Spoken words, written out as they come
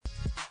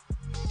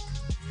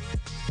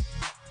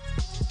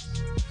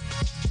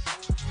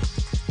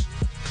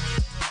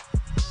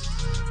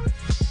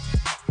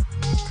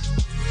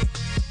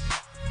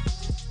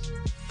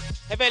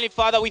Heavenly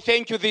Father, we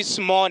thank you this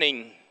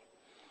morning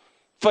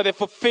for the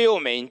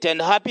fulfillment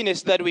and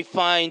happiness that we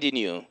find in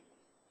you.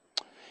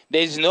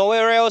 There is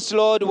nowhere else,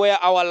 Lord, where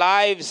our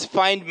lives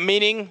find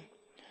meaning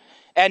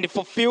and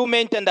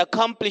fulfillment and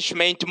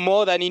accomplishment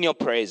more than in your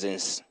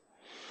presence.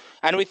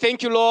 And we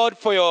thank you, Lord,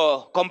 for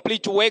your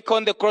complete work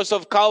on the cross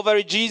of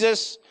Calvary,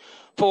 Jesus,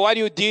 for what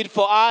you did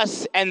for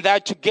us, and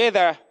that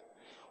together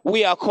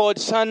we are called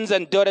sons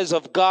and daughters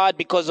of God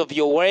because of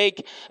your work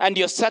and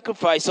your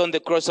sacrifice on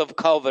the cross of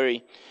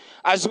Calvary.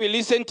 As we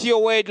listen to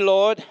your word,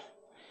 Lord,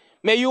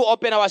 may you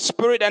open our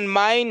spirit and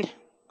mind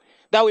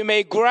that we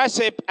may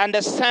grasp,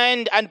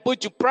 understand, and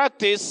put to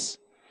practice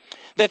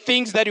the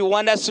things that you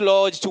want us,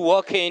 Lord, to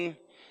walk in,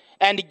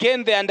 and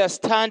gain the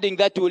understanding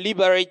that will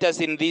liberate us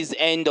in these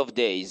end of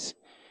days.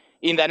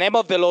 In the name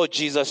of the Lord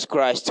Jesus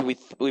Christ,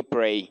 we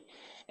pray.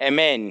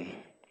 Amen.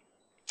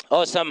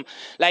 Awesome.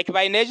 Like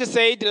Baineja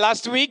said,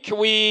 last week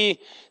we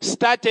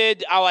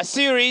started our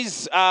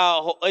series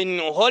in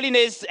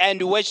Holiness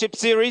and Worship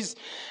series,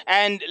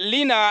 and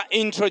Lina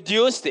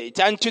introduced it.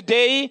 And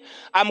today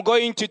I'm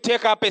going to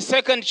take up a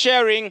second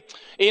sharing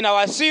in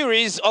our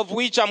series, of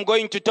which I'm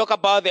going to talk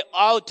about the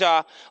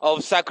altar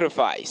of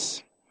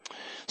sacrifice.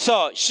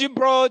 So she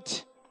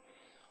walked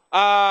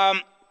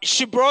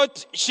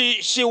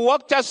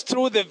us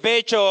through the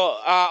virtue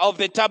of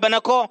the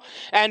tabernacle,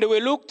 and we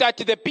looked at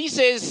the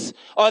pieces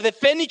or the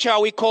furniture,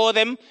 we call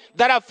them,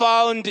 that are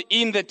found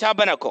in the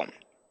tabernacle.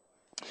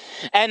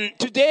 And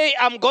today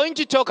I'm going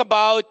to talk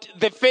about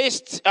the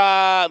first,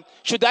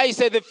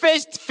 the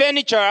first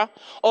furniture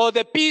or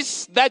the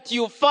piece that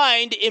you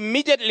find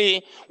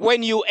immediately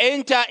when you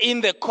enter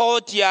in the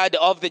courtyard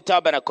of the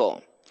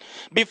tabernacle.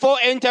 Before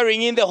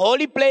entering in the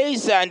holy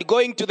place and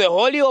going to the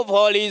Holy of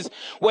Holies,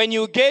 when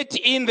you get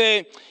in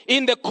the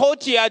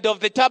courtyard of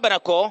the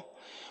tabernacle,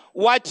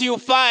 what you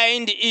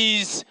find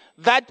is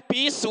that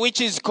piece which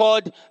is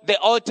called the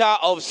altar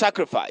of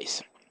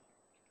sacrifice.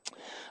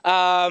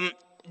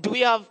 Do we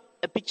have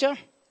a picture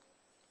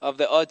of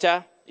the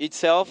altar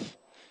itself?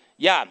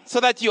 Yeah, so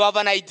that you have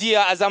an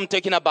idea as I'm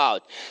talking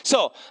about.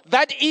 So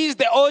that is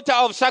the altar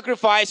of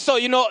sacrifice. So,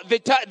 you know,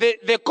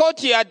 the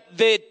courtyard,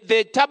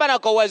 the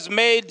tabernacle was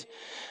made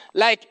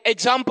like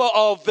example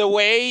of the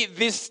way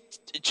this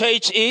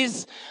church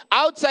is.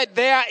 Outside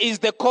there is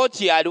the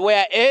courtyard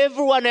where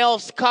everyone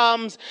else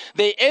comes.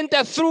 They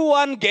enter through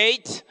one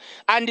gate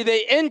and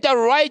they enter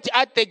right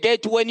at the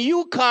gate. When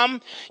you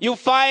come, you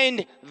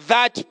find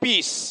that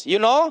piece, you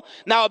know.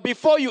 Now,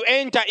 before you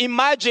enter,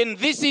 imagine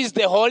this is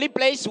the holy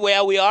place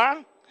where we are.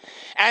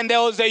 And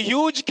there was a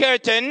huge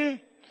curtain.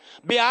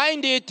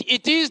 Behind it,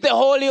 it is the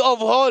Holy of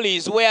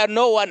Holies where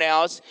no one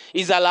else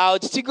is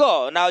allowed to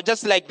go. Now,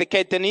 just like the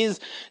curtain is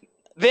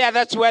there,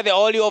 that's where the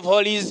Holy of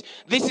Holies.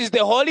 This is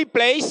the holy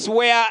place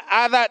where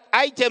other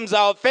items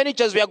or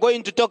furniture we are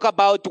going to talk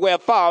about were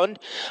found.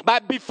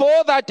 But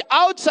before that,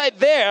 outside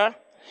there,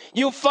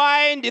 you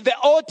find the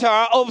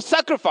altar of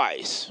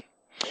sacrifice.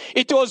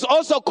 It was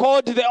also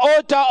called the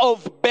altar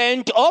of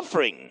burnt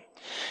offering.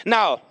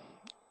 Now,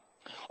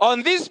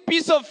 on this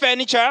piece of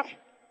furniture,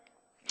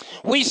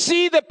 we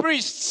see the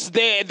priests,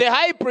 the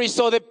high priests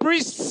or the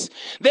priests,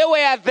 they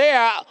were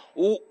there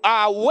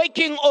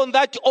working on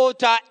that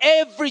altar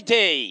every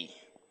day.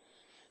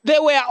 They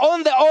were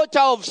on the altar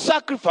of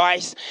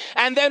sacrifice,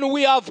 and then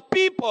we have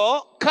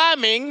people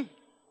coming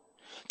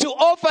to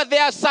offer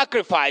their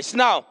sacrifice.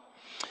 Now,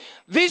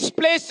 this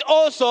place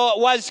also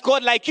was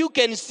called, like you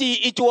can see,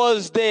 it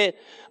was the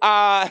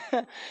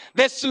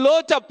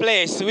slaughter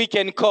place, we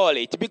can call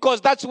it,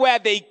 because that's where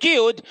they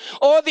killed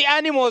all the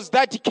animals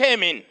that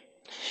came in.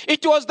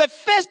 It was the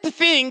first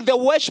thing the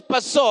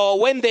worshippers saw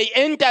when they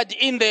entered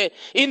in the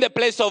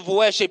place of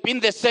worship,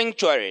 in the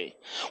sanctuary.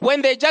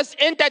 When they just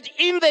entered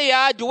in the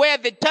yard where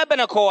the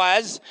tabernacle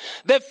was,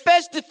 the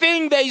first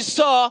thing they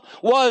saw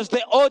was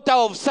the altar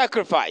of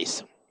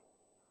sacrifice.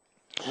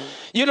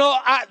 You know,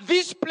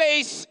 this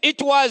place,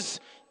 it was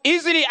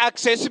easily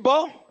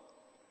accessible.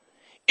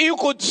 You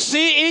could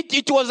see it.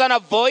 It was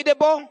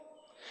unavoidable.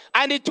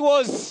 And it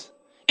was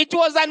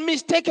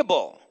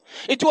unmistakable.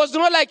 It was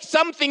not like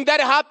something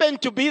that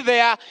happened to be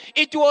there.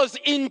 It was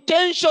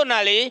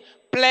intentionally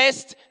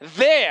placed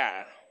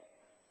there.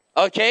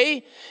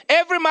 Okay?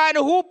 Every man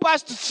who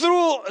passed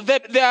through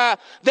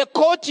the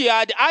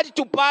courtyard had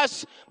to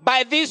pass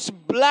by this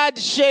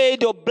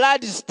bloodshed or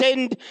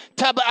blood-stained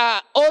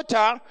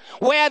altar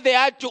where they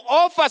had to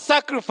offer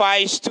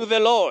sacrifice to the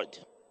Lord.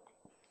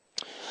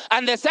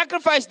 And the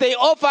sacrifice they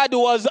offered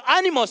was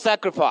animal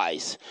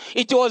sacrifice.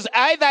 It was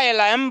either a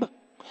lamb.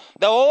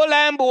 The whole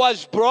lamb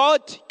was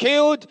brought,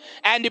 killed,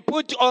 and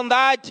put on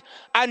that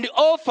and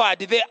offered.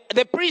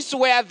 The priests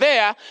were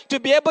there to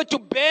be able to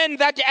burn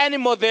that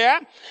animal there.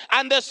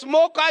 And the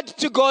smoke had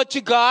to go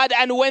to God.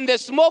 And when the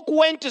smoke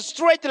went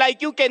straight,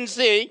 like you can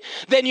see,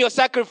 then your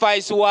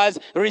sacrifice was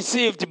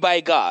received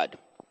by God.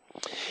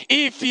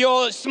 If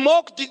your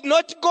smoke did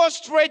not go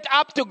straight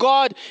up to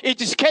God, it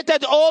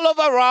scattered all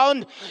over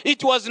around,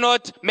 it was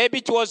not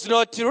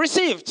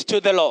received to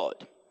the Lord.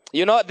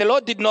 You know, the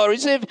Lord did not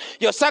receive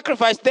your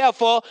sacrifice.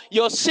 Therefore,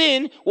 your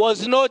sin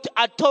was not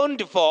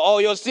atoned for,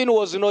 or your sin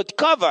was not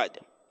covered.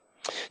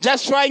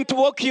 Just trying to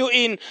walk you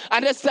in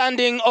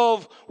understanding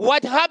of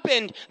what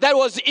happened that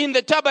was in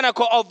the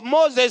tabernacle of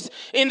Moses,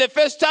 in the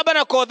first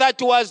tabernacle that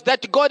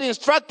God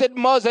instructed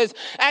Moses.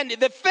 And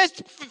the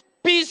first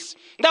piece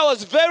that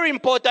was very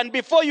important,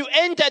 before you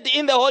entered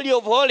in the Holy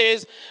of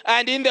Holies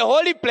and in the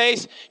holy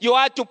place, you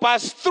had to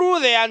pass through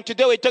there. And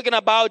today we're talking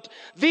about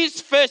this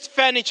first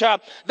furniture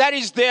that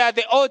is there,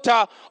 the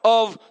altar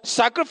of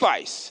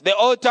sacrifice, the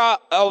altar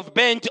of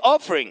burnt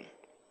offering.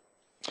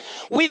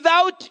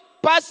 Without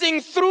passing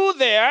through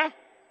there,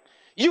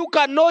 you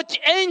cannot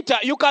enter.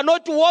 You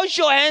cannot wash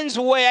your hands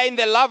where in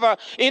the laver,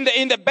 in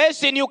the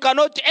basin. You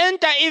cannot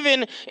enter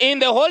even in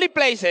the holy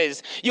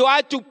places. You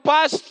had to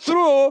pass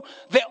through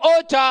the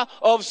altar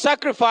of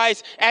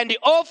sacrifice and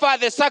offer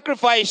the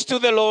sacrifice to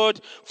the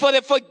Lord for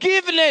the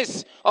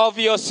forgiveness of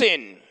your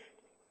sin.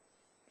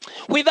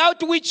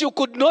 Without which you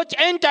could not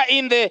enter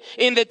in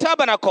the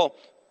tabernacle.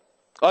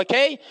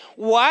 Okay?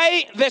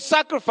 Why the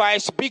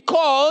sacrifice?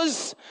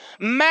 Because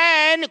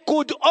man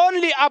could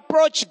only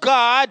approach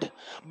God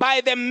by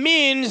the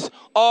means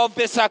of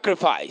the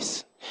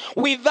sacrifice.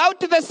 Without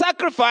the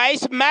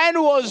sacrifice,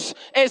 man was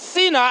a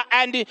sinner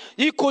and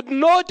he could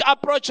not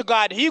approach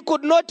God. He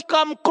could not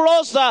come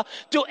closer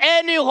to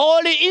any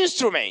holy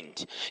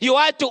instrument. You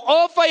had to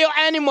offer your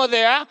animal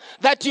there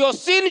that your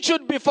sin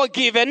should be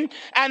forgiven,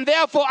 and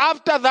therefore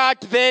after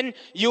that then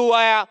you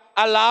were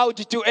allowed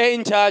to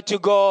enter to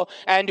go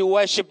and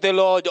worship the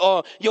Lord,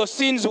 or your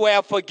sins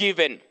were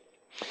forgiven.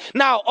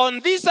 Now,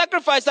 on this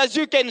sacrifice, as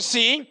you can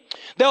see,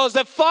 there was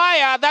a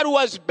fire that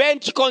was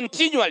burnt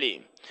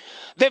continually.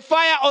 The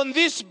fire on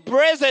this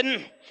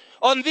brazen,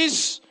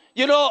 altar,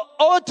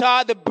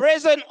 the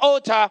brazen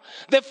altar,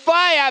 the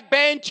fire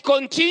burnt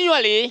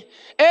continually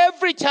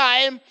every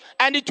time,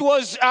 and it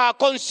was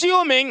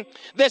consuming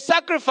the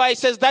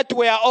sacrifices that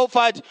were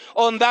offered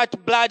on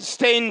that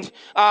blood-stained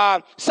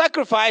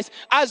sacrifice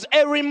as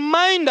a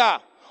reminder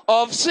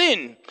of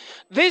sin.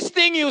 This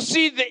thing you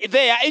see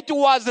there, it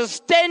was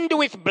stained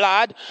with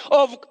blood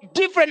of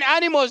different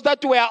animals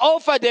that were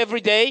offered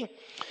every day.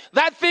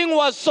 That thing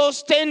was so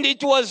stained,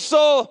 it was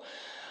so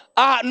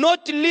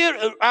not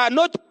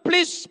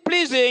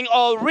pleasing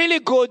or really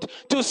good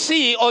to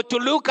see or to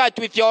look at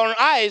with your own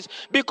eyes,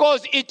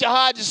 because it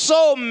had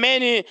so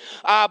many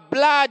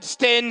blood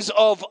stains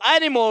of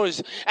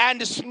animals,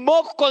 and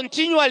smoke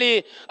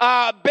continually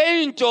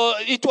burnt, or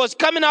it was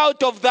coming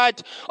out of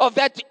that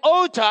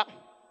altar.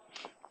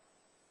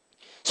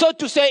 So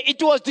to say,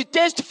 it was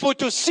distasteful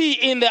to see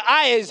in the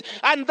eyes,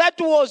 and that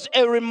was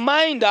a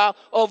reminder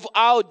of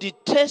how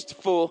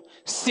distasteful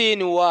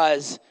sin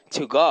was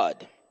to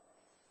God.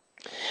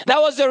 That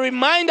was a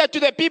reminder to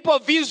the people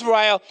of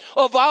Israel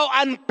of how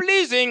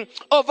unpleasing,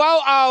 of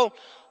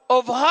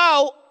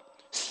how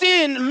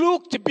sin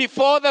looked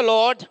before the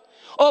Lord,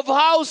 of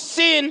how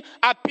sin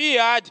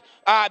appeared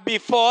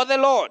before the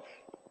Lord.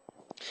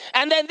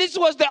 And then this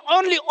was the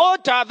only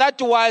altar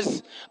that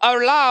was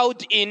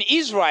allowed in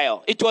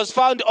Israel. It was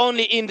found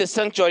only in the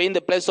sanctuary, in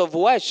the place of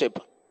worship.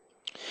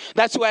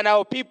 That's when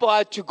our people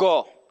had to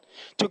go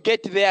to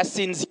get their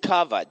sins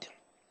covered.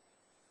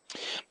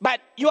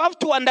 But you have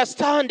to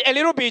understand a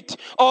little bit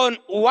on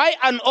why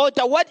an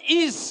altar, what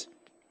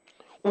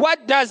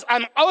does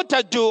an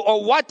altar do,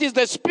 or what is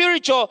the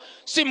spiritual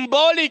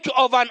symbolic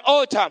of an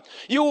altar?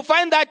 You will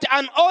find that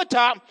an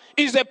altar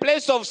is a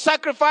place of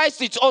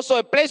sacrifice. It's also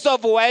a place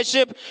of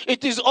worship.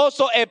 It is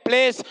also a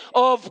place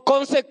of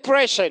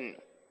consecration,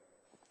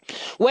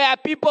 where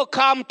people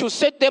come to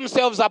set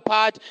themselves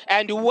apart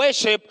and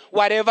worship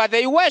whatever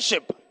they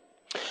worship.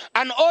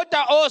 An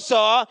altar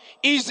also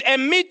is a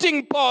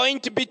meeting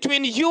point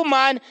between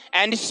human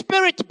and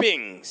spirit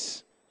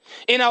beings.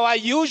 In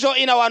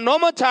our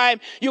normal time,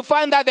 you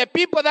find that the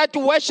people that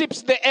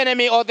worships the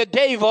enemy or the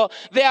devil,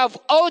 they have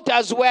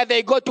altars where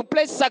they go to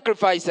place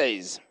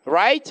sacrifices,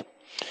 right?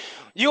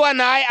 You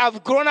and I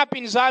have grown up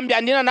in Zambia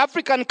and in an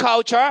African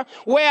culture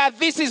where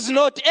this is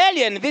not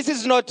alien, this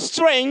is not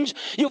strange.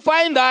 You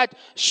find that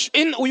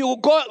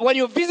when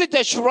you visit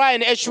a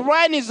shrine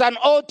is an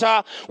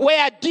altar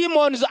where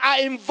demons are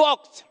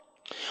invoked.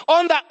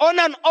 On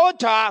an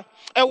altar,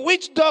 a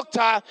witch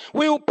doctor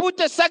will put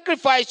a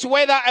sacrifice,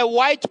 whether a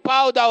white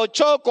powder or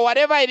chalk or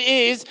whatever it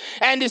is,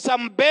 and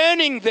some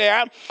burning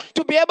there,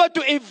 to be able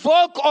to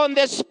evoke on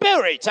the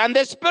spirits. And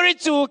the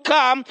spirits will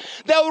come,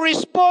 they will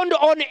respond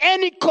on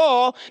any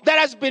call that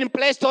has been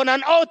placed on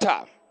an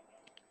altar.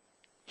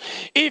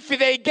 If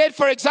they get,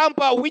 for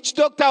example, a witch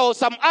doctor or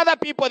some other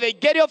people, they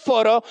get your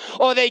photo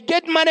or they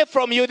get money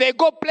from you, they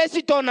go place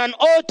it on an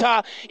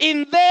altar.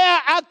 In their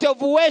act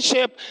of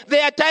worship, they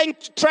are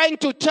trying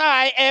to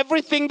tie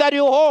everything that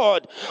you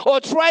hold, or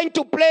trying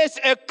to place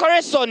a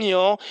curse on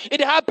you.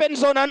 It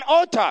happens on an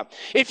altar.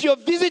 If you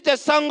visit a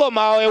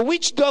sangoma or a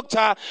witch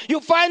doctor,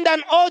 you find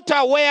an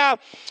altar where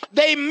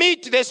they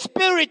meet, the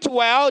spirit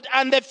world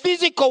and the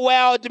physical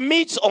world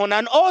meets on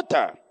an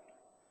altar.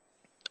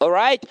 All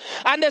right?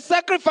 And the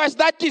sacrifice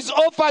that is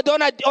offered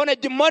on a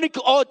demonic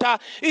altar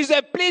is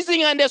a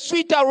pleasing and a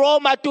sweet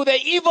aroma to the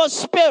evil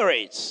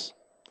spirits.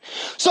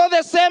 So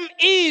the same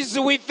is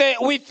with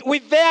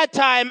their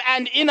time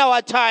and in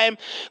our time.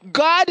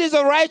 God is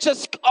a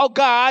righteous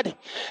God,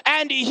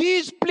 and he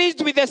is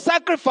pleased with the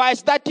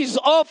sacrifice that is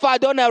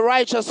offered on a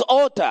righteous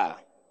altar.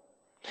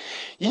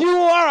 You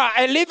are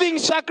a living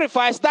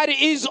sacrifice that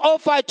is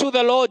offered to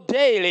the Lord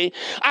daily.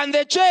 And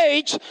the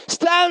church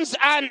stands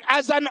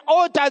as an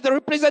altar, the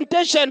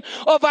representation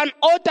of an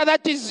altar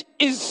that is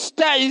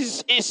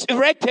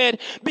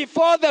erected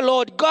before the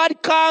Lord.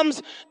 God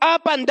comes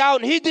up and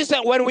down.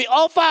 When we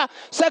offer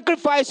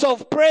sacrifice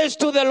of praise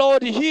to the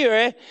Lord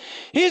here,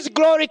 his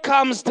glory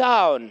comes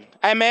down.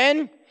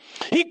 Amen.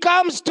 He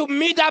comes to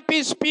meet up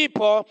his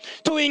people,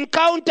 to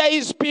encounter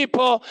his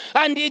people,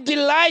 and he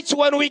delights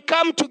when we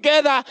come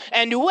together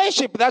and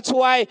worship. That's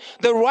why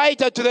the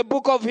writer to the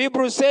book of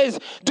Hebrews says,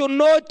 do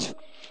not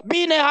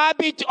be in a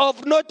habit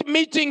of not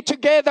meeting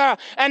together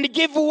and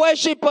give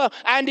worship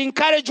and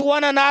encourage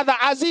one another,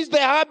 as is the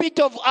habit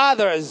of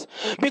others.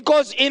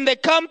 Because in the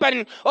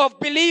company of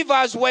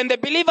believers, when the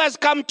believers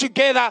come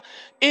together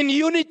in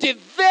unity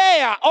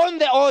there on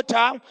the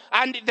altar,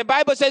 and the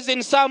Bible says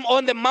in Psalm,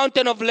 on the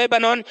mountain of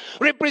Lebanon,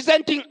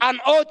 representing an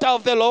altar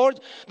of the Lord,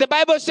 the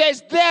Bible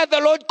says there the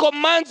Lord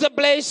commands a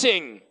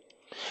blessing.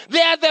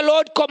 There the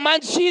Lord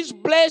commands his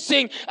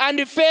blessing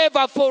and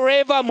favor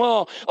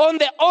forevermore. On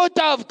the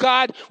altar of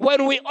God,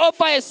 when we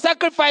offer a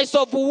sacrifice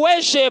of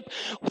worship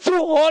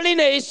through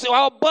holiness,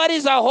 our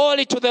bodies are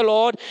holy to the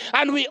Lord,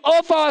 and we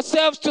offer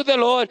ourselves to the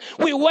Lord.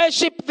 We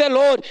worship the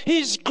Lord.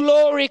 His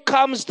glory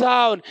comes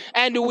down,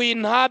 and we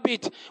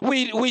inhabit,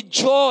 we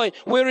joy,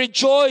 we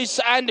rejoice,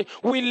 and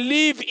we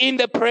live in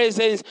the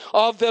presence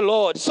of the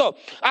Lord. So,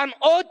 an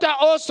altar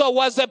also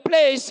is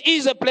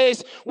a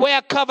place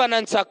where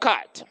covenants are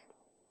cut.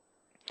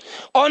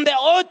 On the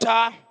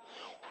altar,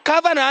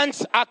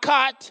 covenants are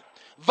cut,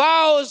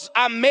 vows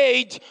are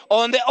made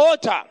on the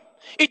altar.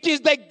 It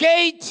is the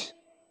gate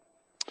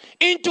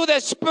into the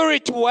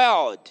spirit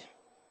world.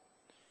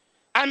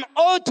 An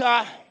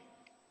altar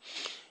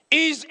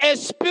is a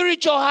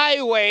spiritual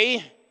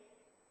highway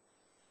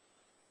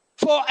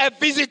for a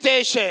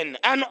visitation.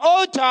 An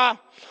altar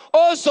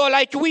also,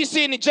 like we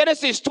see in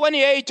Genesis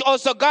 28,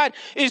 also God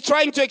is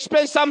trying to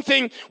explain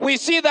something. We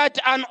see that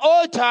an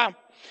altar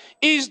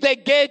is the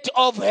gate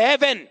of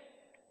heaven,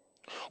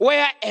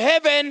 where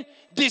heaven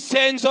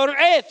descends on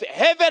earth.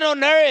 Heaven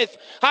on earth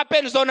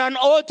happens on an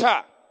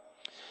altar.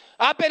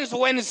 Happens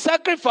when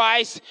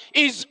sacrifice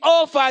is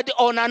offered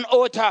on an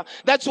altar.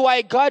 That's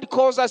why God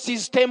calls us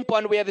his temple,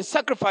 and we are the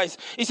sacrifice.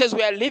 He says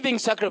we are living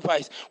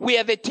sacrifice. We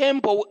are the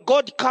temple.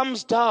 God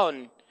comes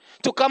down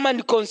to come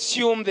and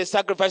consume the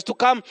sacrifice, to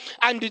come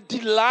and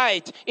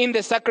delight in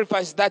the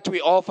sacrifice that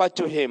we offer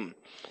to him.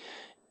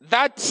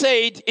 That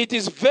said, it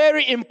is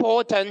very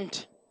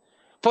important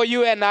for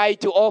you and I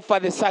to offer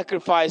the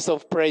sacrifice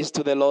of praise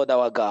to the Lord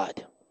our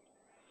God.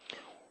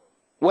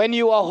 When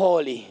you are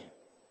holy,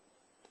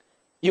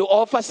 you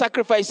offer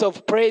sacrifice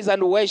of praise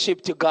and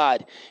worship to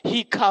God.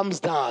 He comes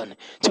down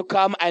to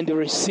come and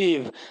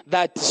receive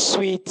that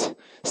sweet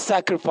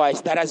sacrifice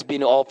that has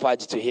been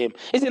offered to him.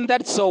 Isn't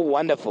that so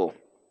wonderful?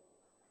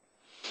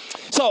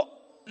 So,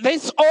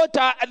 this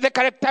altar, the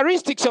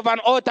characteristics of an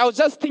altar, I was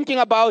just thinking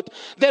about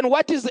then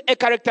what is a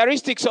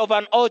characteristics of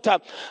an altar.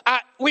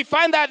 We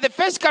find that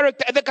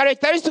the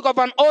characteristic of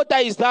an altar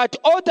is that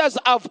altars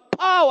have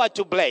power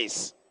to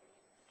bless.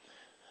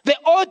 The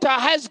altar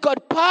has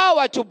got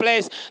power to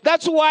bless.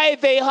 That's why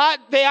they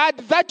had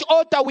that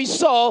altar we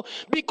saw,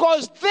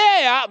 because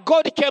there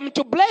God came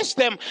to bless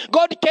them.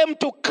 God came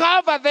to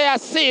cover their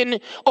sin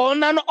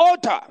on an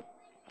altar.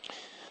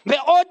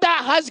 The altar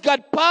has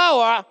got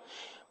power.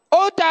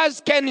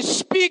 Altars can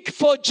speak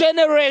for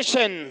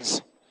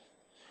generations.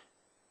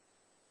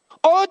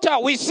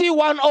 We see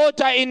one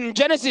altar in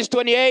Genesis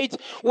 28,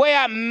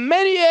 where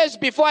many years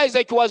before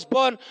Isaac was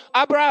born,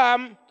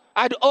 Abraham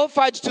had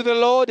offered to the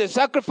Lord a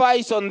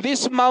sacrifice on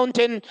this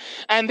mountain,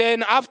 and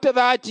then after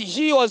that,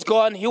 he was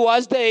gone, he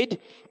was dead.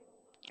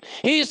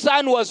 His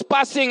son was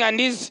passing, and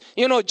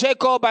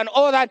Jacob and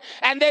all that,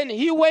 and then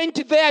he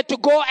went there to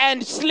go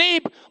and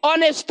sleep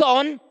on a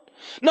stone,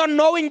 not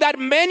knowing that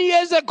many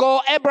years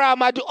ago, Abraham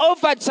had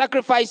offered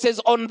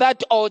sacrifices on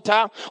that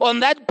altar,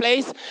 on that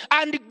place,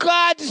 and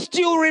God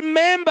still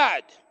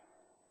remembered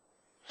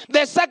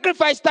the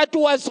sacrifice that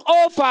was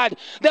offered.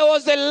 There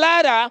was a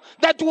ladder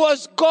that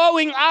was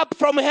going up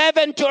from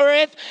heaven to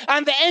earth,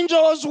 and the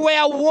angels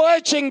were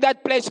watching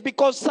that place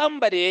because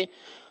somebody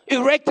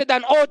erected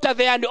an altar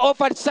there and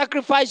offered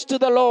sacrifice to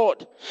the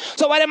Lord.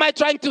 So what am I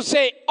trying to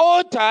say?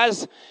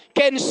 Altars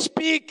can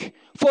speak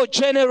for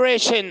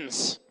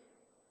generations.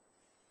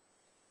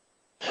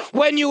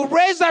 When you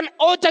raise an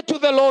altar to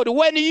the Lord,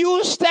 when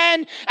you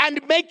stand and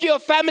make your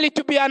family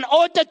to be an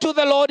altar to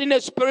the Lord in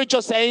a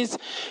spiritual sense,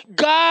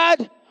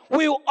 God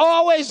will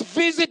always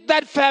visit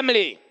that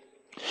family.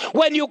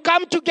 When you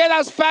come together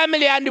as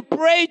family and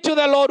pray to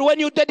the Lord, when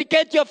you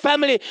dedicate your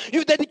family,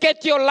 you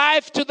dedicate your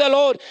life to the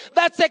Lord,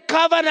 that's a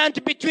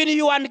covenant between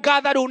you and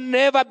God that will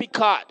never be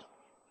cut.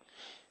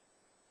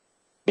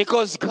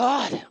 Because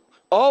God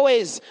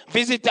always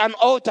visits an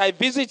altar, he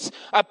visits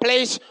a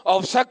place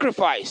of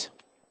sacrifice.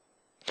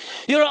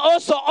 You know,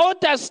 also,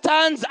 altar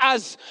stands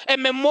as a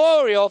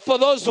memorial for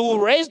those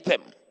who raised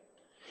them.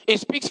 It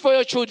speaks for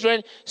your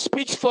children,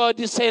 speaks for your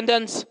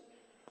descendants.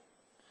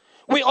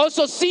 We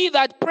also see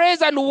that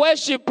praise and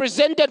worship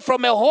presented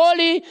from a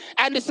holy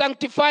and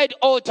sanctified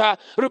altar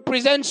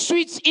represents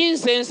sweet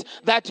incense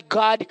that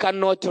God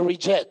cannot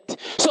reject.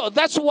 So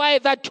that's why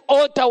that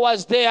altar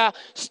was there,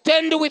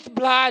 stained with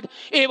blood.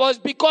 It was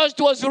because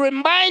it was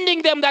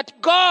reminding them that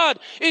God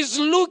is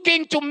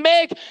looking to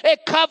make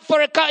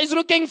is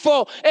looking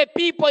for a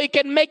people he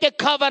can make a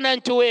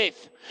covenant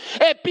with.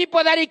 A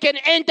people that he can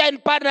enter in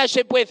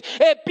partnership with.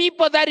 A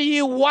people that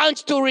he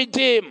wants to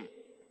redeem.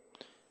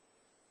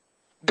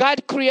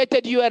 God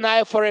created you and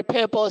I for a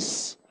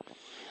purpose,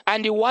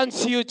 and he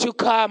wants you to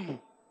come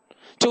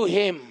to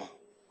him,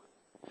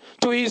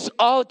 to his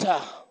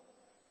altar,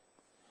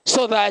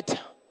 so that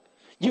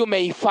you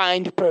may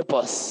find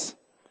purpose,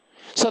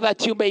 so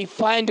that you may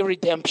find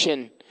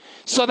redemption,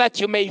 so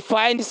that you may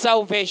find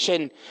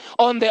salvation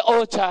on the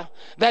altar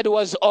that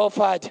was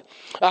offered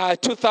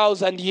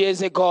 2,000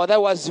 years ago,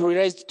 that was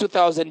raised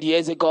 2,000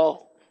 years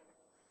ago.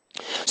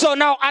 So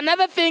now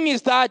another thing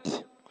is that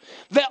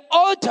the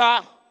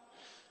altar,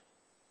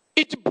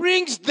 it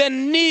brings the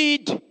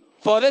need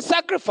for the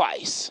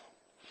sacrifice.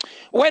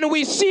 When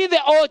we see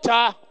the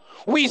altar,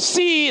 we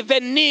see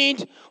the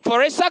need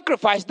for a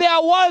sacrifice. There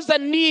was a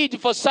need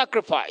for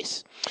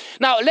sacrifice.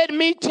 Now, let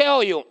me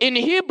tell you, in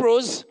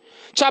Hebrews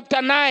chapter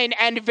 9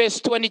 and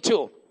verse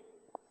 22,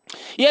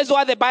 here's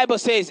what the Bible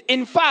says.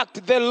 In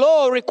fact, the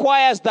law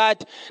requires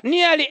that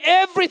nearly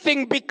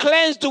everything be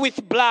cleansed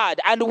with blood,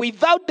 and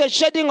without the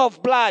shedding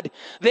of blood,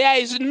 there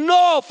is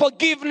no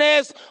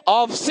forgiveness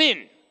of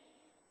sin.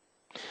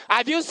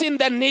 Have you seen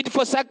the need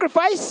for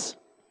sacrifice?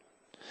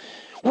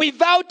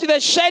 Without the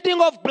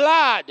shedding of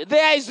blood,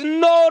 there is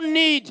no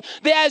need.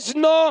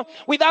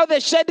 Without the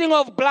shedding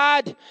of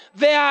blood,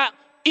 there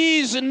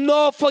is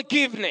no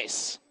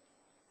forgiveness.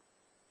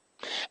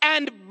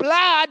 And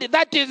blood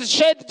that is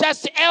shed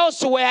just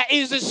elsewhere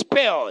is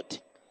spilled.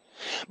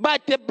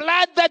 But the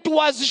blood that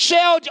was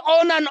shed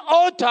on an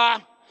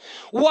altar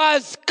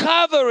was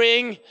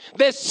covering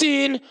the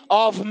sin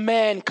of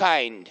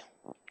mankind.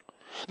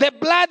 The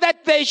blood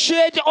that they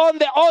shed on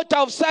the altar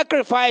of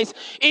sacrifice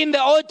in the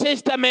Old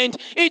Testament,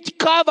 it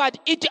covered,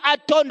 it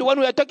atoned. When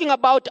we are talking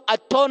about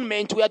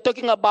atonement, we are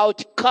talking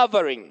about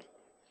covering.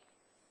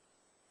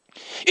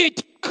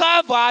 It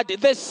covered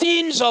the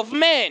sins of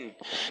men.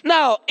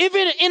 Now,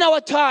 even in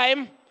our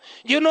time,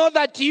 you know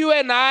that you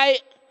and I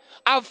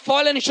have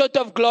fallen short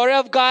of glory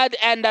of God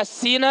and as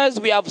sinners,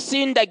 we have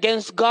sinned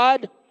against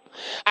God.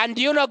 And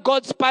you know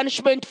God's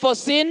punishment for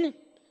sin?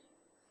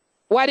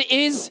 What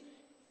is?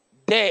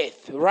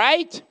 Death,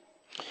 right?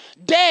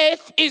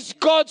 Death is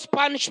God's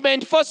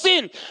punishment for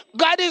sin.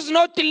 God is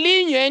not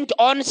lenient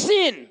on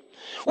sin.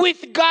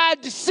 With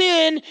God,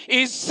 sin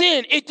is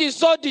sin. It is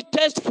so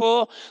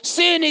detestable.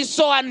 Sin is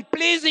so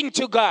unpleasing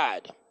to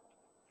God.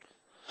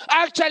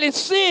 Actually,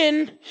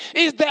 sin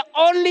is the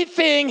only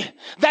thing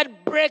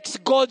that breaks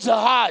God's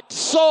heart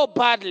so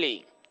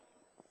badly.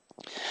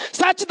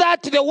 Such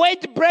that the way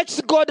it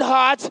breaks God's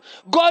heart,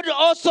 God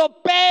also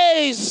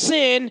pays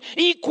sin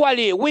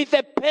equally with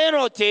a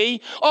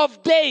penalty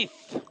of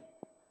death.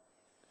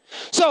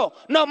 So,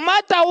 no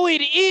matter who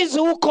it is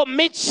who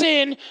commits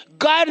sin,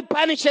 God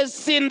punishes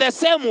sin the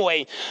same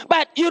way.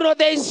 But, you know,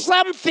 there is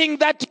something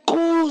that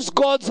cools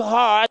God's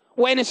heart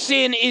when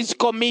sin is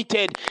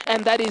committed,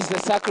 and that is the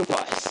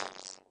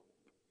sacrifice.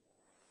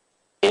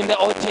 In the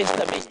Old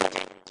Testament,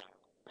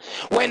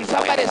 when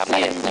somebody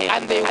sinned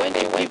and they went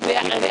to give their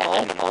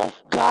animal,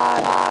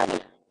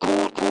 God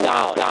cooled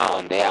down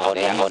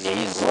on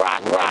his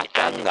wrath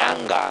and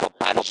anger for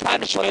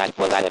punishment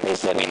for that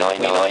person. We know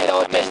in the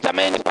Old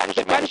Testament,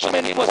 the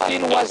punishment for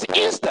sin was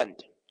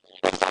instant.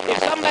 If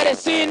somebody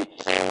sinned,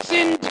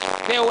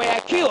 they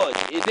were killed,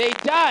 they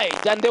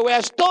died, and they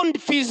were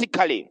stoned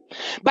physically.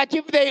 But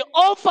if they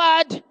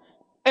offered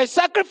a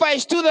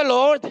sacrifice to the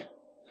Lord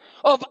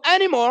of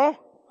animal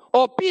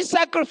or peace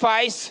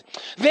sacrifice,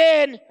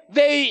 then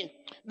they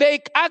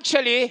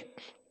actually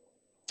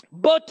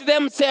bought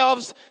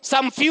themselves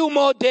some few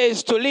more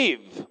days to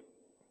live.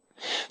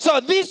 So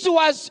this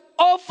was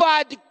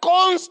offered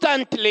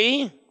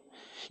constantly.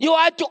 You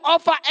had to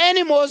offer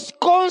animals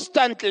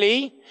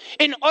constantly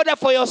in order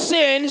for your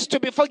sins to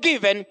be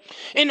forgiven,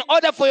 in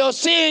order for your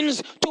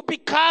sins to be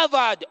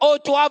covered or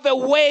to have a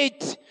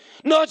weight,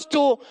 not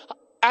to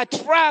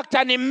attract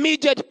an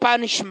immediate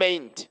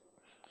punishment.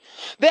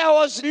 There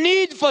was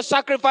need for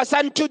sacrifice,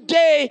 and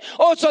today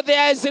also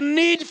there is a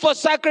need for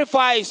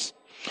sacrifice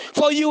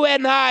for you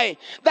and I.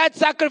 That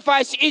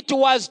sacrifice, it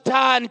was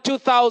done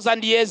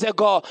 2,000 years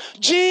ago.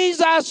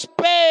 Jesus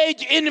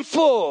paid in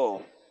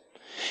full.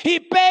 He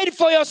paid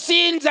for your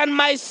sins and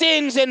my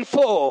sins in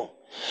full.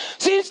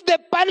 Since the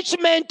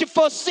punishment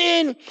for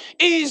sin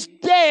is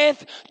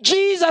death,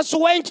 Jesus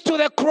went to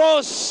the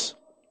cross.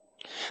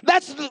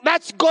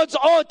 That's God's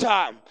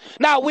altar.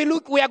 Now we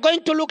are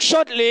going to look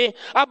shortly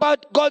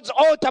about God's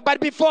altar, but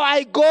before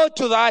I go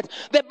to that,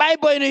 the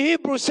Bible in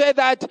Hebrew says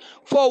that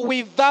for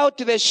without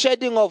the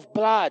shedding of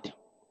blood,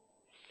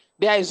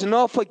 there is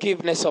no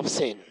forgiveness of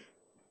sin.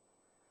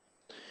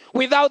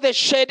 Without the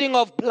shedding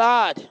of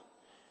blood,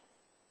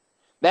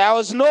 there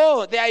is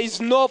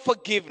no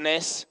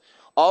forgiveness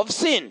of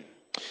sin.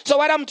 So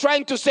what I'm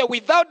trying to say,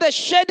 without the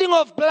shedding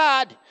of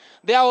blood,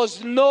 there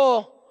was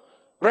no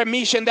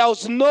remission, there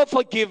was no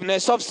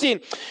forgiveness of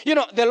sin. You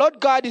know, the Lord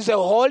God is a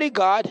holy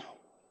God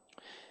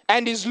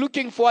and is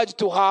looking forward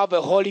to have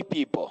a holy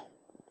people.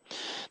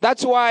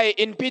 That's why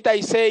in Peter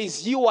he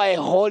says, you are a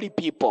holy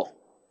people,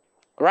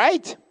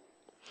 right?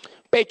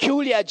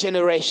 Peculiar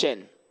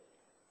generation,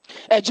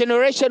 a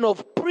generation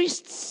of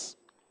priests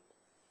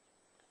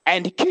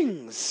and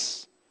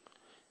kings,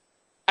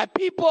 a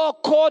people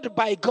called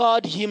by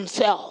God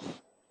himself.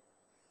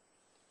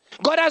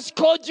 God has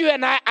called you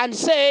and I and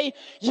say,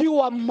 you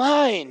are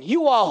mine.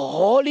 You are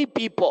holy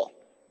people.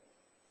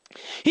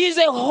 He is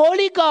a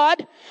holy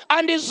God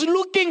and is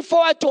looking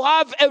forward to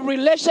have a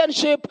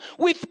relationship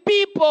with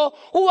people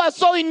who are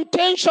so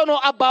intentional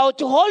about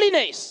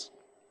holiness.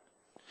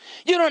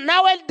 You know,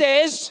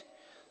 nowadays,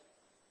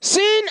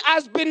 sin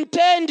has been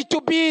turned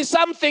to be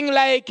something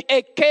like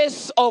a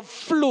case of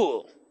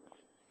flu.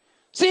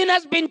 Sin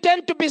has been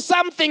turned to be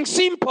something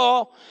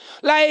simple,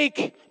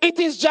 like it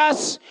is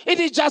just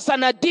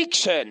an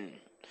addiction.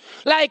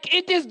 Like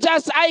it is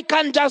just, I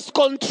can just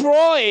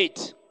control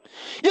it.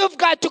 You've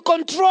got to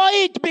control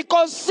it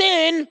because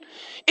sin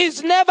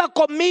is never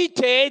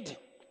committed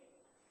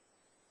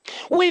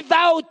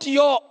without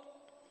your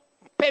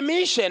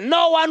permission.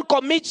 No one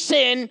commits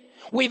sin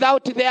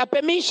without their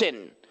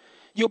permission.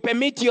 You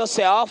permit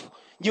yourself,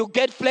 you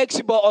get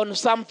flexible on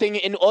something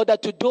in order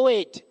to do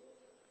it.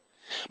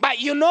 But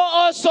you know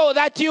also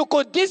that you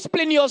could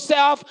discipline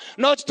yourself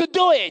not to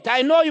do it.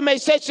 I know you may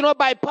say it's not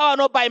by power,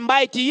 not by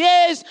might.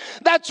 Yes,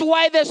 that's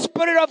why the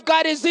Spirit of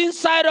God is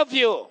inside of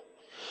you.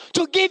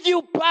 To give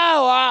you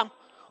power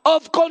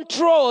of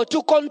control,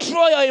 to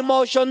control your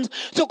emotions,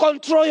 to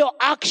control your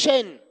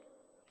action.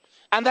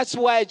 And that's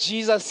why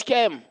Jesus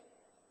came.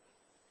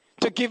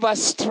 To give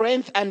us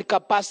strength and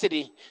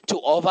capacity to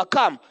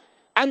overcome.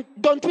 And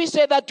don't we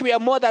say that we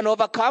are more than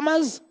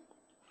overcomers?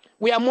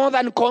 We are more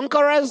than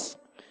conquerors?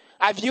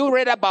 Have you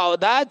read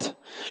about that?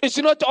 It's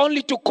not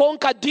only to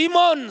conquer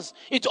demons,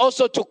 it's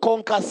also to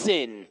conquer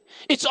sin.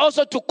 It's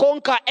also to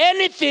conquer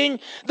anything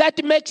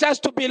that makes us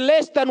to be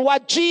less than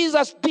what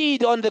Jesus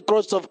did on the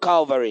cross of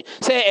Calvary.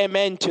 Say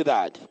amen to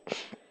that.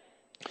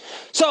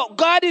 So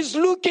God is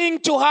looking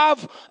to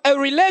have a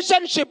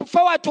relationship,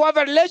 forward to have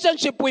a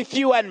relationship with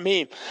you and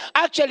me.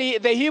 Actually,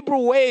 the Hebrew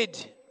word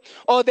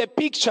or the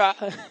picture,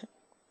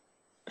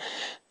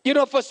 you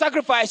know, for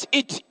sacrifice,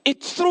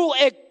 it threw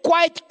a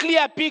quite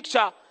clear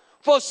picture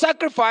for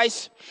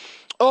sacrifice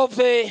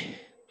of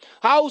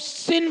how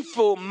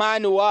sinful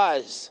man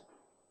was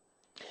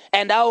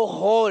and how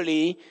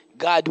holy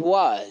God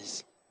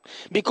was.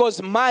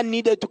 Because man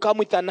needed to come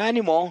with an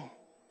animal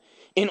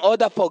in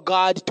order for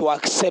God to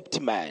accept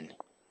man.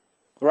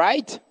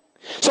 Right?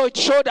 So it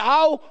showed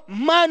how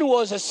man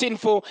was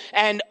sinful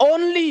and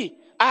only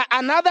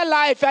another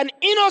life, an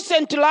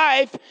innocent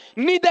life,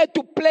 needed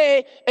to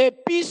play a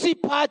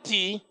PC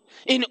party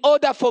in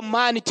order for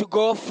man to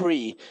go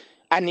free.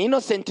 An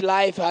innocent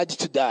life had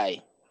to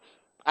die.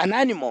 An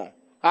animal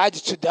had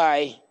to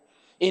die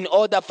in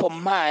order for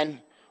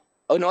man,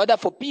 in order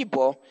for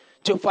people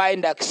to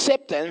find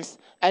acceptance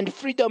and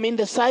freedom in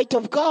the sight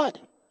of God.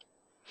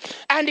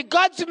 And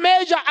God's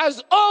measure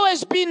has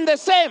always been the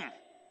same.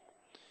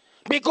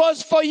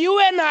 Because for you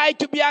and I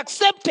to be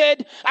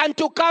accepted and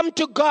to come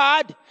to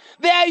God,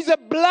 there is a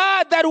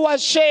blood that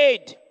was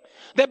shed.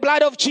 The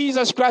blood of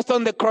Jesus Christ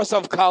on the cross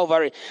of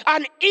Calvary.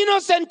 An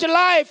innocent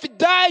life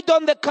died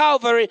on the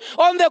Calvary,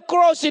 on the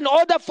cross, in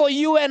order for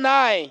you and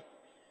I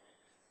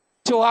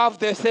to have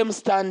the same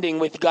standing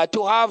with God,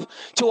 to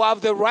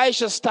have the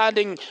righteous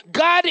standing.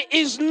 God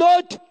is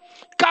not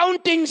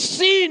counting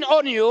sin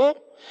on you,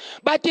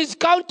 but is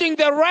counting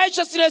the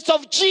righteousness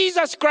of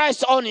Jesus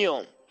Christ on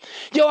you.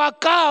 Your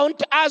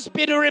account has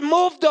been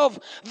removed of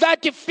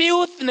that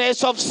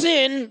filthiness of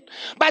sin,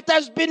 but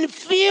has been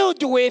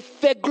filled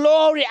with the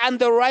glory and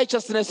the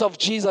righteousness of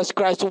Jesus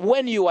Christ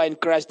when you are in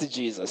Christ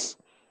Jesus.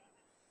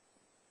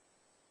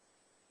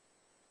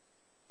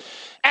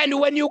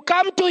 And when you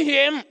come to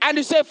him and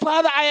you say,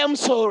 Father, I am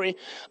sorry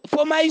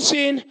for my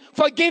sin.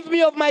 Forgive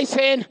me of my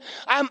sin.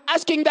 I'm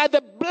asking that the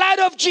blood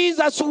of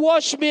Jesus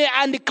wash me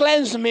and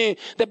cleanse me.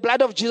 The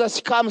blood of Jesus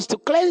comes to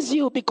cleanse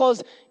you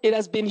because it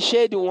has been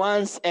shed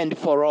once and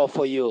for all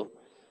for you.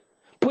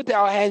 Put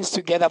our hands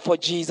together for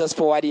Jesus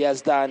for what he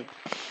has done.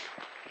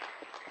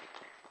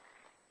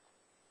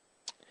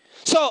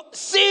 So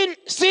sin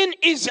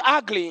is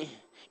ugly.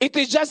 It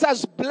is just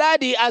as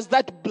bloody as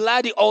that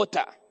bloody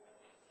altar,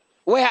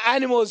 where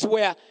animals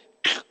were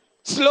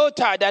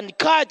slaughtered and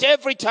cut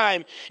every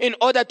time in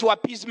order to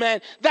appease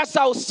man. That's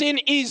how sin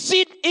is.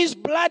 Sin is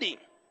bloody.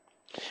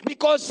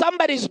 Because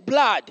somebody's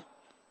blood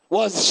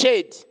was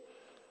shed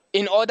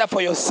in order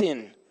for your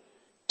sin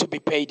to be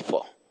paid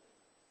for.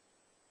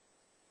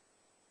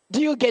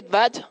 Do you get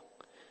that?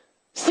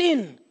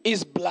 Sin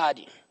is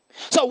bloody.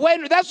 So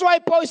that's why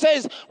Paul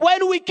says,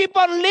 when we keep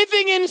on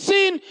living in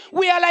sin,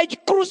 we are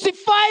like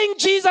crucifying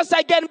Jesus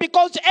again,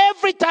 because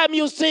every time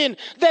you sin,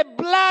 the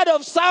blood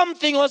of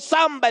something or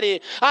somebody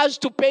has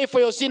to pay for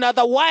your sin.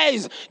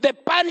 Otherwise, the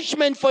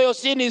punishment for your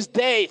sin is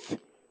death.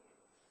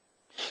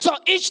 So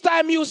each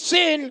time you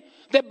sin,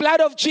 the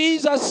blood of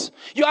Jesus,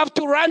 you have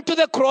to run to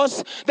the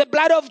cross. The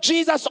blood of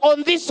Jesus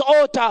on this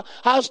altar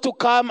has to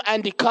come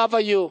and cover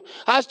you,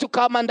 has to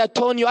come and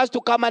atone you, has to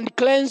come and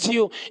cleanse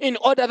you in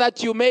order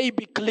that you may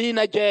be clean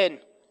again.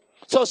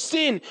 So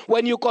sin,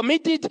 when you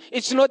commit it,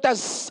 it's not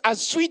as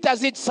sweet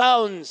as it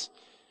sounds.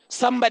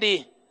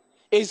 Somebody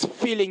is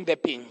feeling the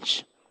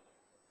pinch.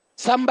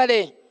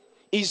 Somebody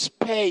is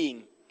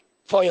paying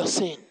for your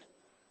sin.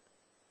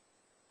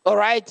 All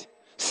right?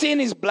 Sin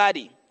is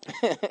bloody.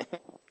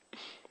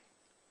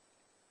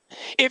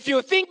 If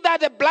you think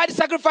that the blood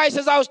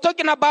sacrifices I was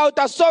talking about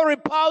are so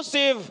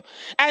repulsive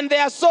and they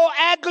are so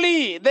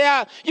ugly, they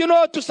are,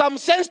 to some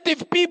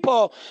sensitive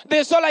people,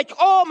 they're so like,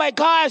 oh my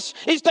gosh,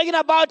 he's talking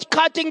about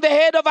cutting the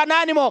head of an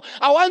animal.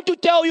 I want to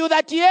tell you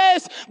that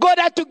yes, God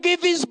had to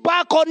give his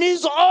back on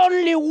his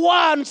only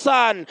one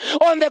son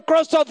on the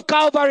cross of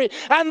Calvary.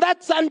 And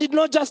that son did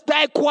not just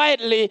die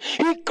quietly.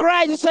 He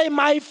cried and said,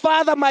 my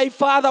father,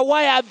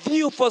 why have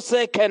you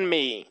forsaken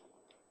me?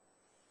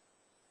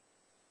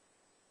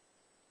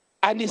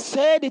 And he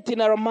said it in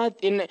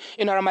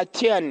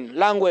Aramathian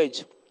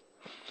language.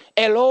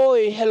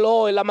 Eloi,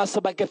 Eloi, lama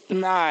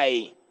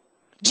sabachthani.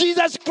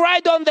 Jesus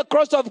cried on the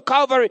cross of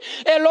Calvary.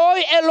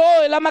 Eloi,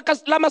 Eloi,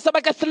 lama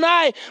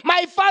sabachthani.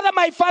 My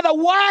father,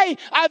 why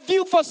have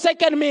you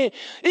forsaken me?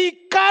 He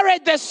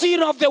carried the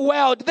sin of the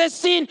world. The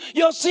sin,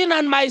 your sin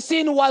and my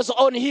sin was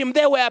on him.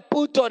 They were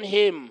put on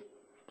him.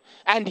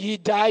 And he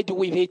died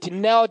with it,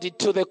 nailed it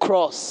to the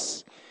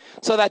cross,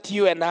 so that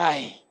you and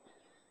I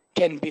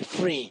can be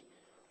free.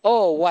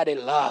 Oh, what a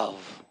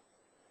love.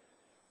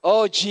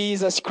 Oh,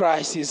 Jesus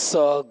Christ is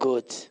so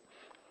good.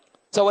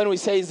 So when we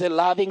say he's a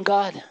loving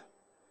God,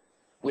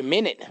 we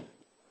mean it,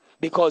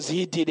 because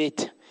he did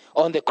it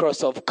on the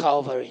cross of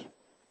Calvary.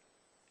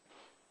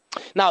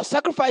 Now,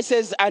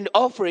 sacrifices and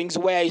offerings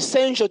were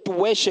essential to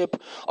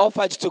worship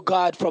offered to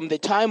God from the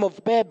time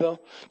of Babel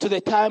to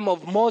the time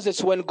of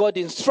Moses, when God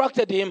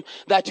instructed him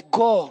that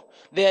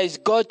there is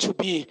got to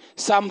be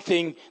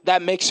something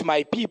that makes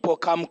my people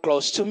come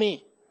close to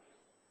me.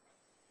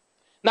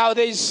 Now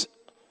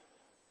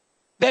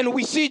then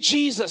we see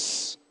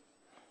Jesus,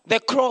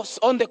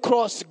 on the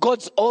cross,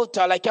 God's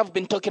altar, like I've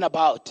been talking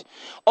about.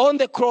 On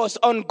the cross,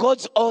 on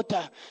God's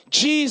altar,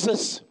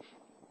 Jesus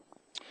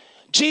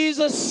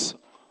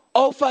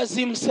offers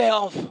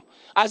himself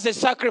as a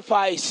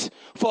sacrifice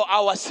for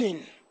our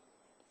sin.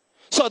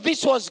 So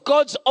this was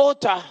God's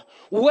altar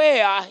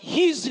where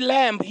his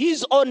lamb,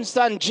 his own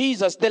son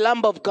Jesus, the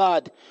Lamb of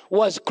God,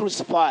 was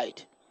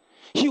crucified.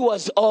 He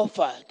was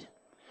offered,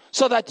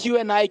 so that you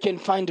and I can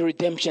find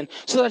redemption,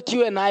 so that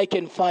you and I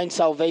can find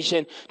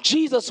salvation.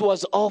 Jesus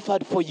was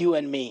offered for you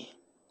and me.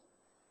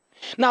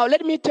 Now,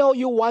 let me tell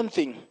you one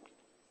thing.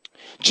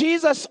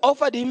 Jesus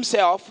offered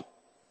himself,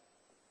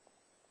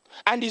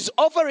 and is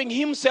offering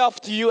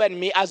himself to you and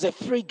me as a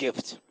free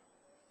gift.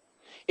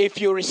 If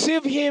you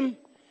receive him,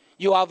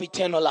 you have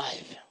eternal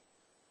life.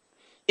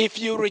 If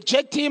you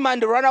reject him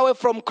and run away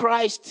from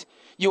Christ,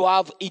 you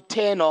have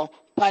eternal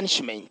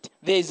punishment.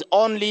 There's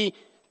only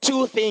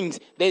two things.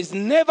 There's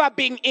never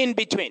been in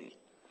between.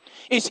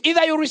 It's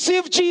either you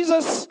receive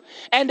Jesus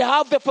and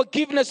have the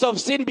forgiveness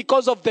of sin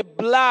because of the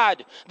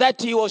blood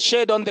that he was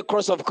shed on the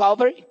cross of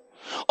Calvary,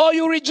 or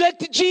you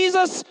reject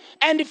Jesus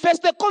and face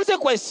the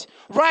consequence.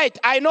 Right,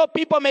 I know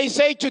people may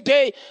say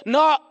today,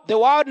 no, the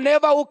world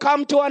never will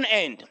come to an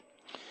end.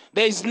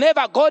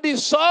 God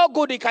is so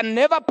good, he can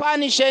never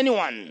punish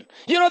anyone.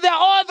 There are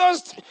all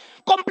those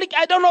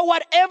I don't know,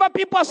 whatever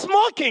people are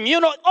smoking,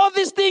 all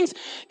these things.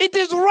 It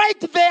is right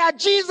there.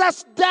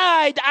 Jesus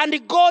died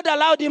and God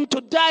allowed him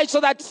to die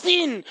so that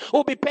sin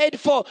will be paid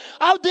for.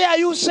 How dare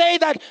you say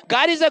that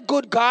God is a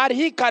good God?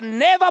 He can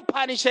never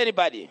punish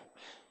anybody.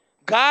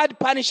 God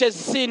punishes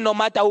sin no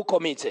matter who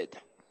commits it,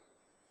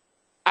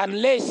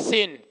 unless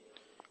sin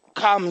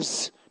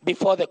comes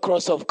before the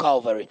cross of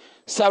Calvary.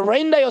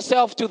 Surrender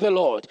yourself to the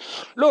Lord.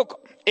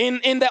 Look,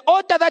 in the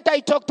altar that I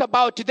talked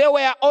about, there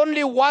were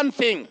only one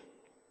thing.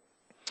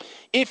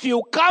 If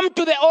you come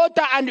to the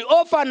altar and you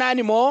offer an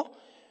animal,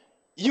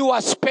 you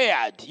are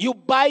spared. You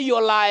buy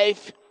your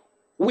life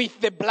with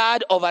the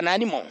blood of an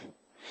animal.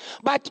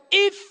 But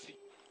if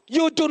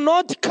you do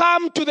not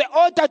come to the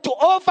altar to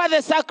offer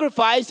the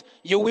sacrifice,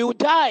 you will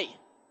die.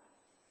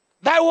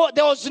 There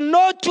was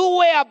no two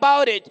way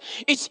about it.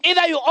 It's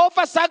either you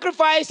offer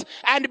sacrifice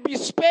and be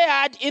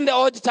spared in the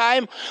old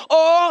time,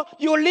 or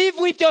you live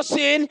with your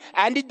sin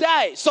and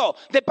die. So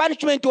the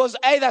punishment was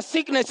either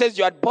sicknesses,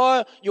 you had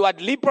boil, you had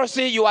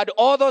leprosy, you had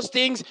all those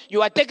things,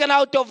 you were taken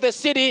out of the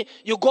city,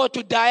 you go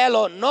to die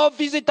alone. No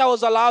visitor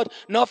was allowed,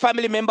 no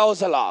family member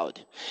was allowed.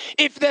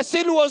 If the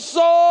sin was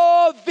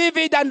so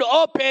vivid and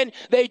open,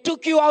 they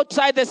took you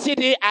outside the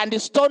city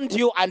and stoned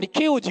you and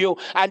killed you,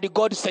 and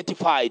God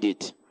certified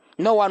it.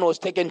 No one was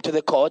taken to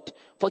the court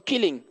for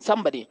killing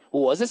somebody who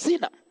was a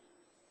sinner.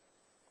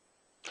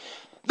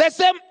 The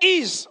same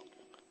is,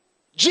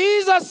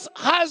 Jesus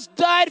has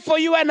died for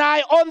you and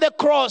I on the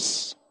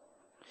cross.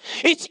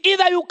 It's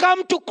either you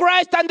come to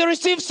Christ and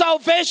receive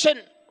salvation,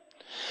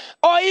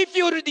 or if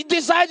you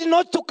decide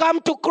not to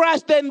come to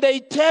Christ, then the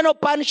eternal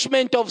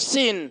punishment of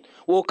sin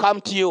will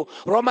come to you.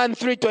 Romans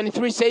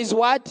 3:23 says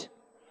what?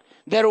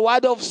 The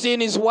reward of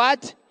sin is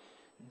what?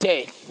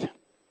 Death.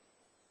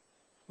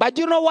 But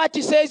you know what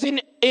it says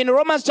in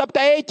Romans chapter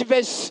 8,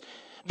 verse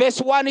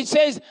 1? It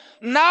says,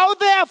 now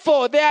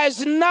therefore there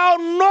is now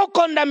no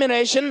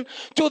condemnation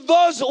to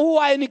those who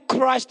are in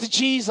Christ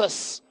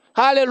Jesus.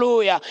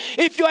 Hallelujah.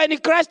 If you are in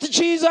Christ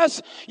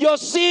Jesus, your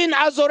sin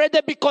has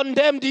already been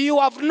condemned. You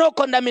have no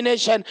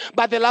condemnation,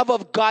 but the love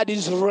of God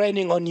is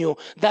reigning on you.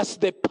 That's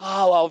the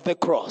power of the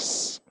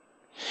cross.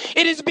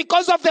 It is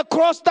because of the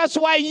cross, that's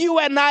why you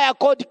and I are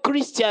called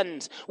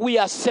Christians. We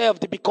are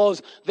saved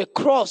because the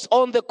cross,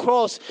 on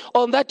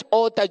that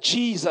altar,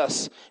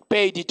 Jesus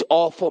paid it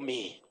all for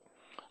me.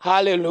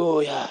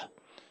 Hallelujah.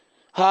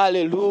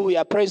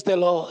 Hallelujah. Praise the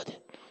Lord.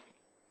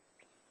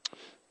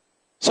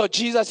 So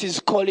Jesus is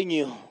calling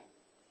you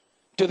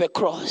to the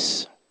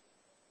cross.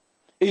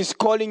 He's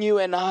calling you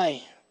and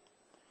I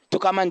to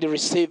come and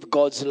receive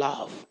God's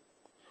love.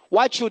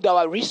 What should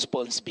our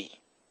response be?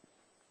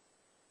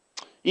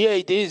 Here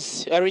it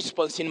is, a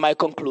response in my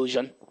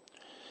conclusion.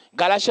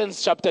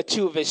 Galatians chapter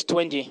 2, verse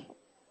 20.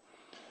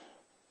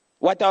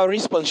 What our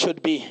response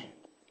should be.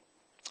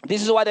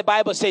 This is what the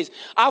Bible says.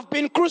 I've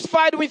been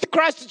crucified with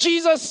Christ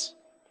Jesus.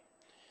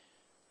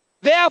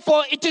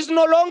 Therefore, it is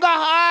no longer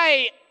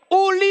I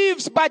who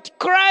lives, but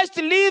Christ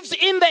lives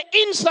in the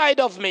inside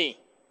of me.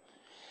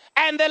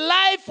 And the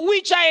life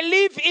which I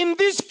live in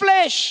this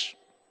flesh,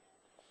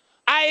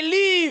 I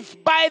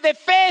live by the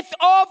faith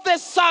of the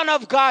Son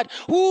of God,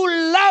 who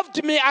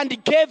loved me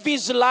and gave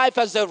his life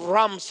as a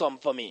ransom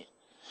for me.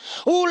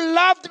 Who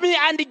loved me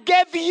and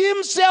gave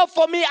himself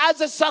for me as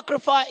a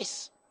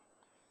sacrifice.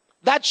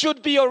 That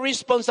should be your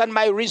response and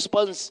my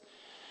response.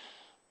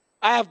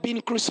 I have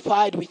been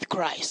crucified with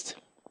Christ.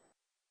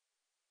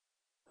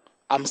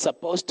 I'm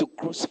supposed to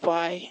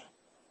crucify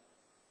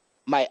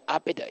my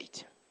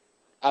appetite.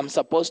 I'm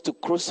supposed to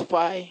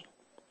crucify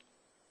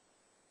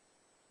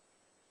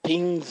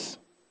things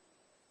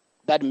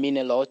that mean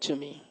a lot to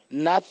me.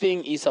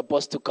 Nothing is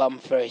supposed to come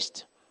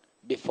first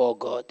before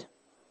God.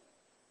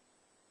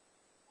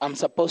 I'm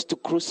supposed to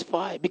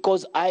crucify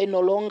because I no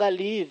longer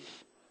live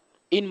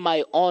in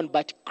my own,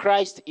 but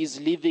Christ is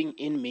living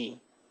in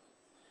me.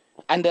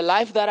 And the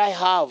life that I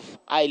have,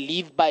 I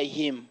live by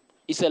him.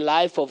 It's a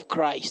life of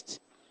Christ.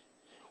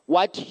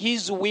 What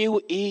his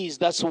will is,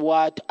 that's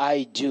what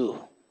I do.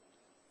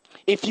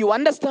 If you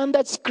understand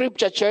that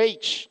scripture,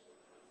 church,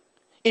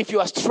 if you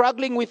are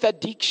struggling with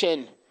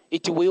addiction,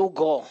 it will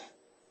go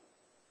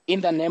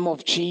in the name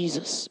of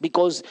Jesus,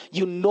 because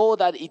you know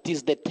that it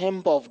is the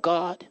temple of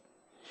God.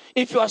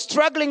 If you are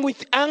struggling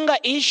with anger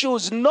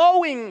issues,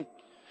 knowing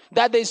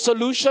that there is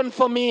solution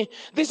for me,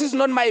 this is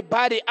not my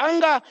body.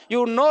 Anger,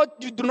 you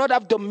do not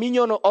have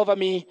dominion over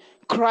me.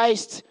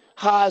 Christ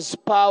has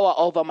power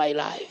over my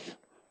life.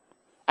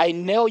 I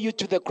nail you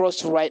to the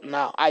cross right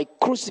now. I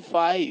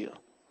crucify you.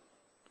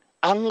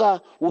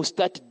 Anger will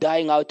start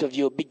dying out of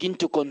you. Begin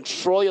to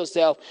control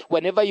yourself.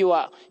 Whenever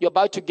you're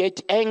about to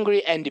get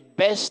angry and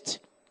burst,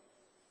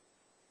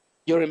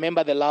 you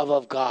remember the love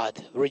of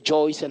God.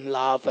 Rejoice and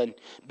laugh and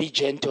be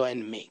gentle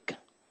and meek.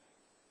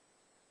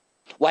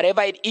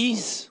 Whatever it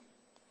is,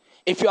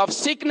 if you have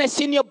sickness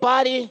in your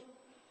body,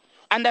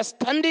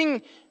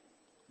 understanding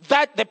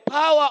that the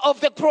power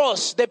of the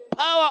cross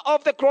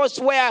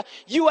where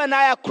you and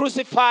I are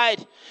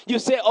crucified, you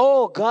say,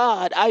 oh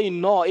God, I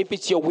know if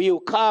it's your will,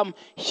 come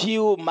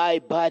heal my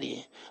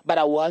body, but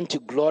I want to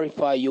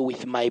glorify you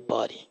with my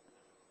body.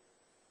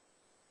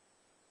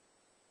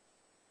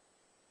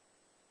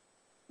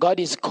 God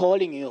is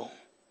calling you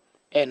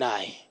and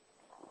I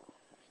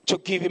to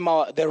give him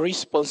the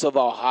response of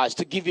our hearts,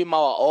 to give him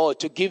our all,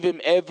 to give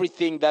him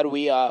everything that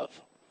we have.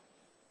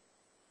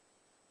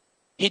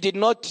 He did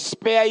not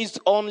spare his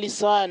only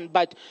son,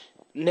 but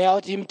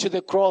nailed him to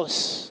the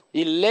cross.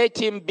 He let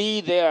him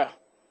be there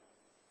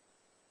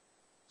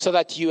so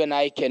that you and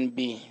I can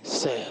be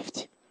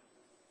saved.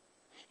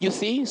 You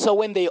see, so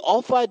when they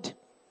offered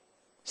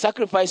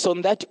sacrifice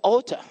on that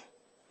altar,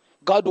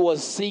 God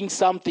was seeing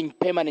something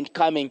permanent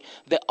coming,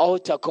 the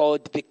altar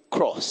called the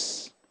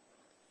cross,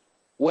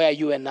 where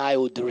you and I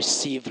would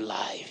receive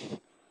life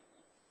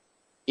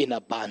in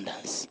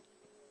abundance.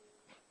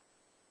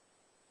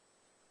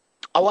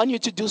 I want you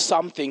to do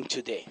something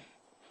today.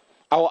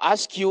 I will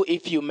ask you,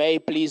 if you may,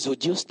 please,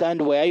 would you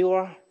stand where you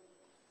are?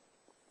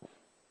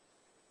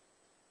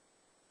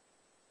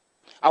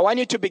 I want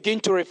you to begin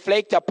to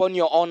reflect upon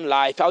your own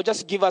life. I'll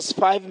just give us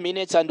 5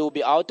 minutes and we'll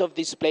be out of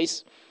this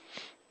place.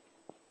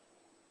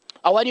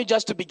 I want you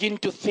just to begin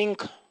to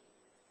think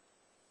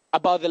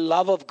about the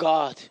love of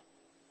God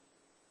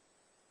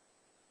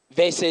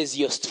versus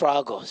your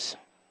struggles.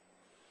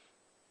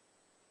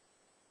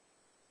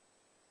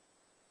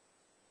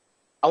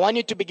 I want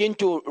you to begin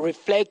to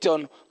reflect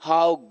on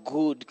how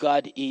good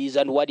God is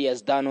and what He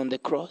has done on the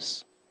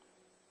cross.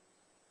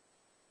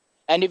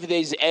 And if there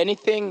is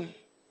anything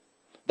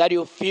that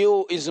you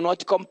feel is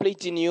not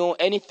complete in you,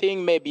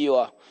 anything, maybe you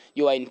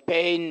are in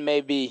pain,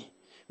 maybe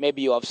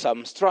you have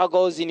some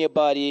struggles in your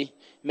body,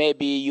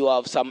 maybe you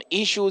have some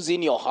issues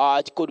in your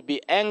heart. It could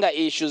be anger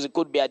issues, it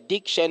could be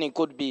addiction, it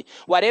could be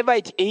whatever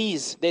it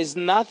is. There's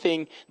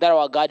nothing that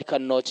our God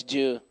cannot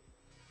do.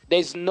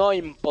 There's no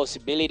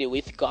impossibility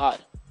with God.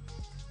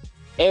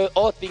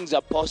 All things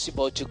are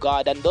possible to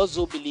God, and those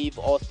who believe,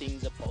 all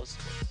things are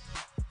possible.